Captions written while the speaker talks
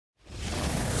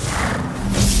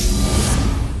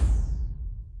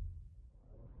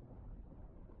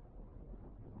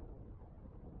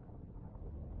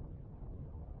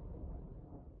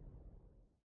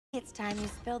it's time you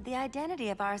spilled the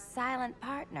identity of our silent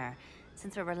partner,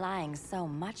 since we're relying so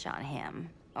much on him.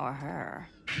 Or her.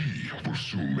 He will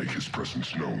soon make his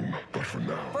presence known, but for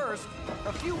now... First,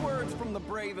 a few words from the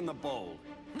brave and the bold.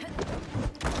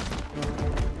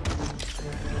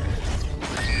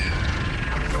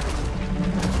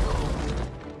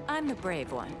 I'm the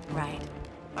brave one, right?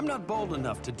 I'm not bold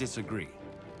enough to disagree.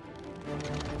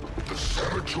 The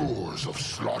saboteurs of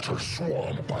Slaughter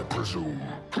Swamp, I presume.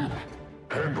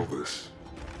 Handle this.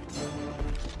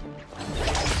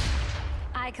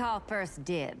 I call first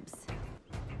dibs.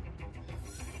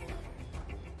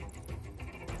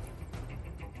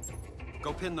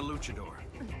 Go pin the luchador.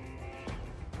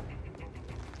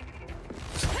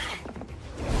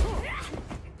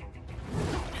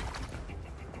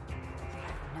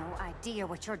 No idea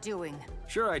what you're doing.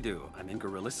 Sure I do. I'm in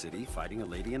Gorilla City fighting a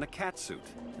lady in a cat suit.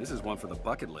 This is one for the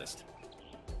bucket list.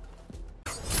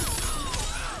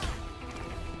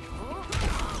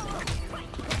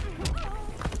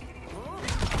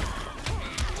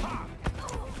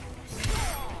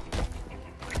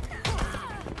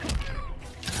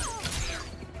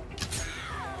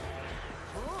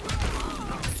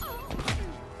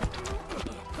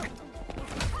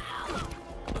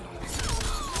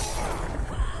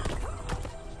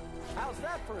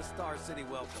 For a Star City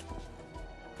welcome.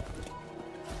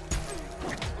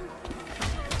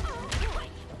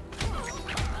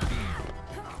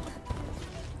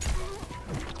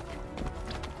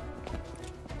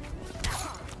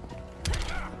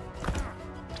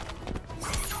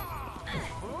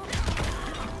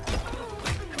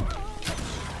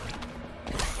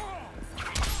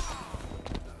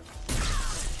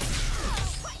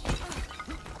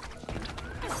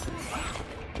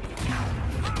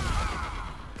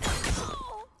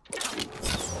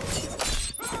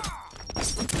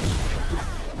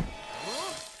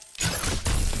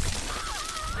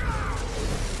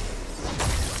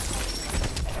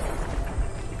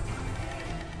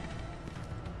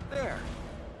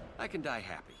 I can die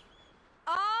happy.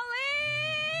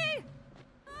 Ollie!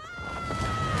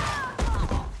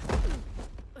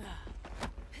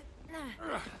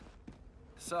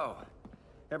 So,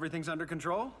 everything's under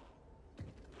control?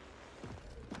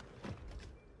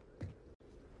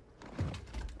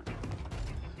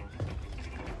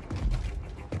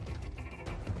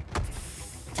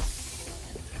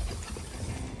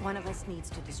 One of us needs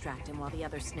to distract him while the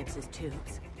other snips his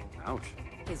tubes. Ouch.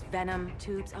 His venom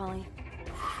tubes, Ollie?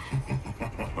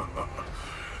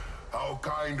 How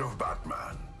kind of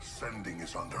Batman, sending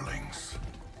his underlings.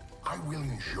 I will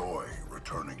enjoy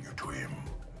returning you to him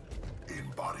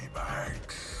in body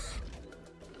bags.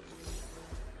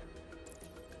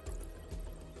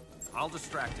 I'll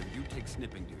distract him. You take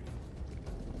snipping duty.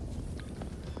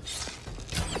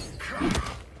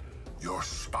 Your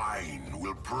spine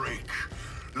will break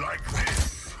like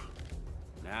this.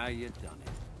 Now you've done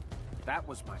it. That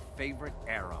was my favorite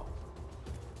Arrow.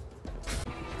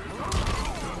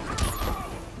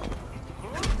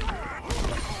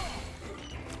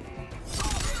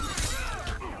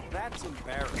 That's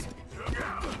embarrassing.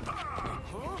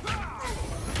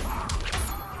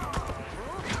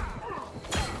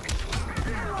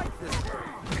 I like this girl.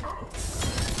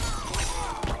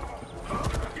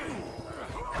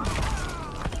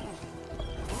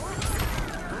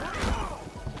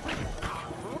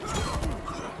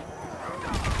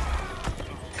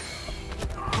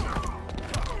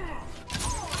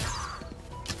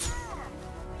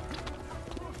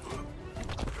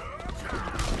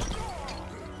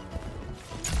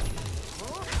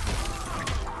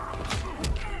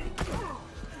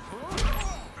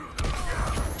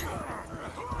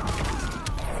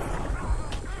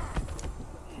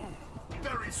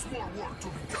 More work to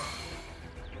be done.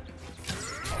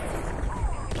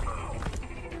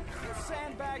 You're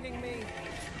sandbagging me.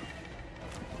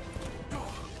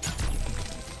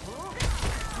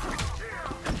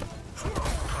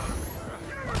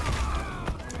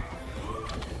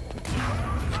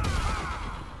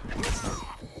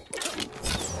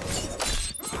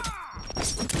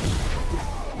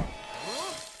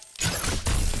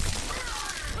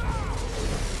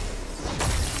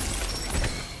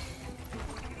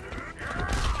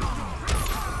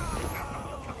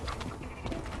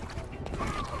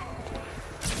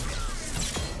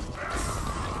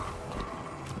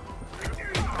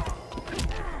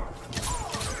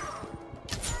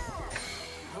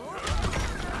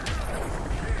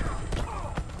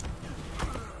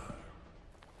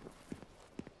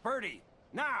 Birdie,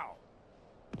 now!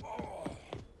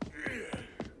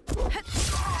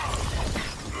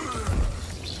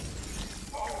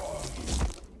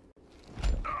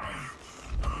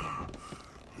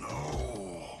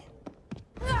 No.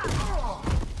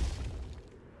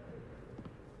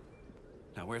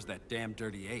 where's that damn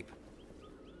dirty ape?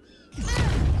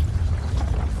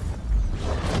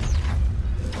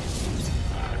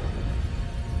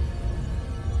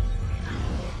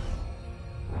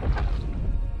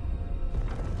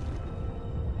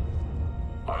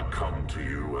 I come to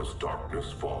you as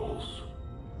darkness falls.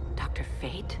 Dr.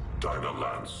 Fate? Dinah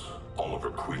Lance, Oliver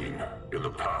Queen. In the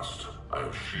past, I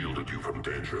have shielded you from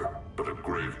danger, but a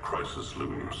grave crisis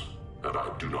looms, and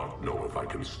I do not know if I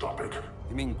can stop it.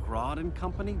 You mean Grodd and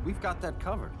company? We've got that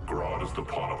covered. Grodd is the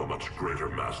pawn of a much greater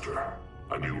master.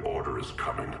 A new order is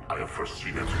coming. I have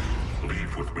foreseen it.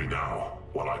 Leave with me now,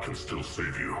 while I can still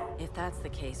save you. If that's the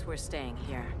case, we're staying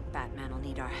here. Batman will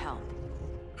need our help.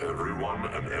 Everyone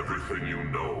and everything you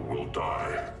know will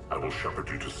die. I will shepherd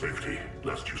you to safety,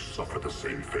 lest you suffer the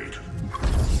same fate.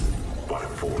 By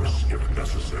force, if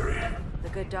necessary. The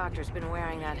good doctor's been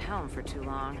wearing that helm for too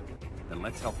long. Then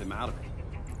let's help him out of it.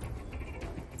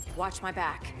 Watch my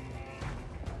back.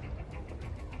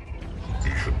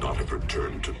 You should not have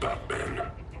returned to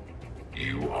Batman.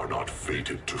 You are not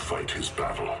fated to fight his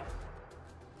battle.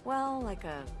 Well, like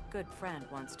a good friend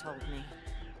once told me.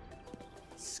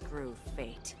 Screw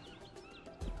fate.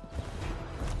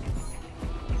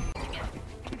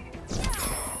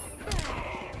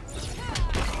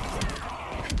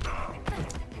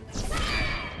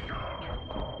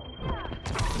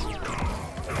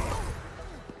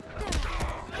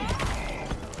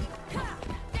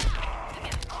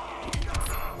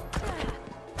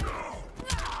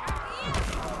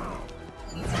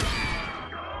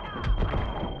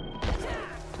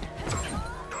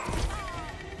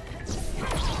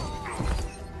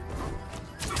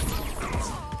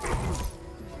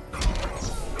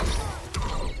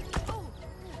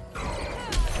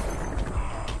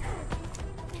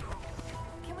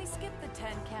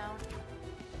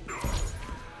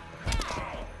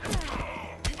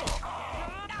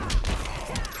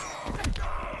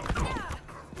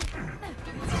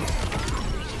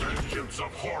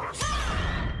 Of Horus.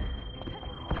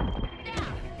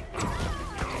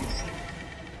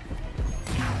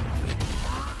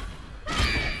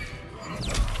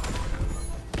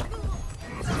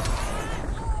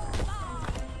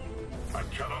 I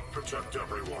cannot protect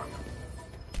everyone.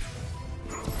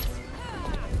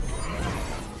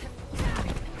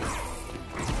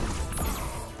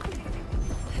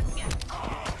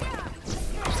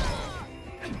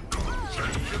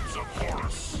 Vengeance of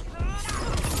Horus.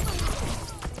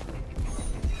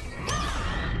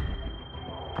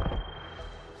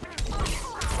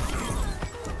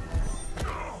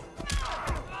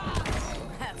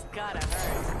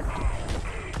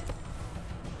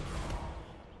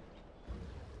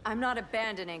 I'm not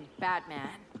abandoning Batman.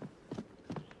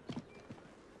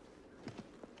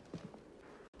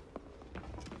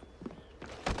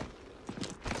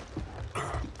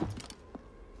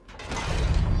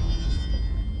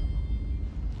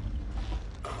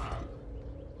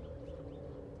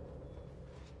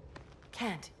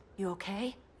 Kent, you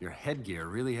okay? Your headgear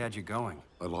really had you going.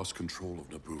 I lost control of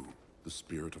Naboo, the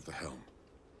spirit of the helm.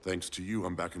 Thanks to you,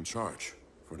 I'm back in charge.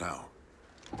 For now.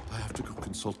 I have to go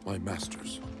consult my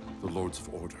masters, the Lords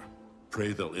of Order.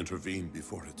 Pray they'll intervene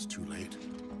before it's too late.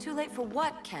 Too late for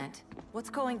what, Kent? What's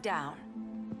going down?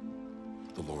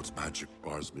 The Lord's magic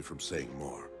bars me from saying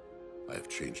more. I have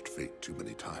changed fate too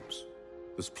many times.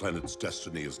 This planet's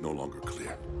destiny is no longer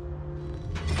clear.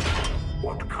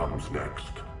 What comes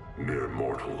next, mere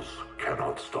mortals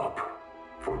cannot stop.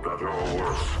 For better or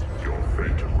worse, your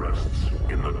fate rests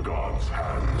in the gods'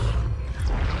 hands.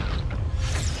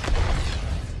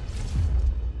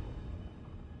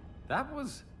 That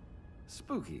was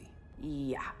spooky.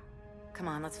 Yeah. Come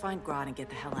on, let's find Grodd and get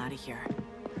the hell out of here.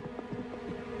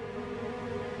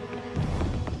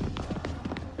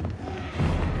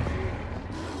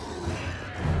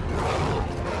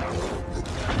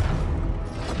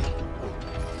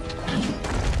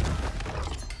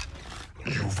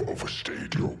 You've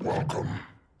overstayed your welcome.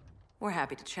 We're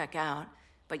happy to check out,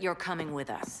 but you're coming with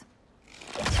us.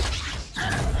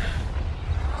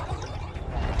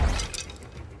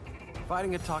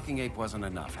 Fighting a talking ape wasn't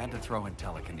enough. Had to throw in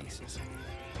telekinesis.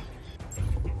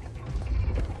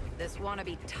 This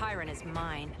wannabe tyrant is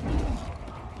mine.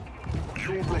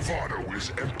 Your bravado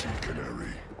is empty,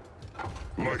 Canary.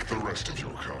 Like the rest of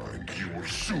your kind, you will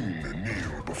soon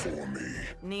kneel before me.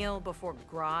 Kneel before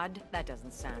Grodd? That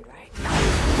doesn't sound right.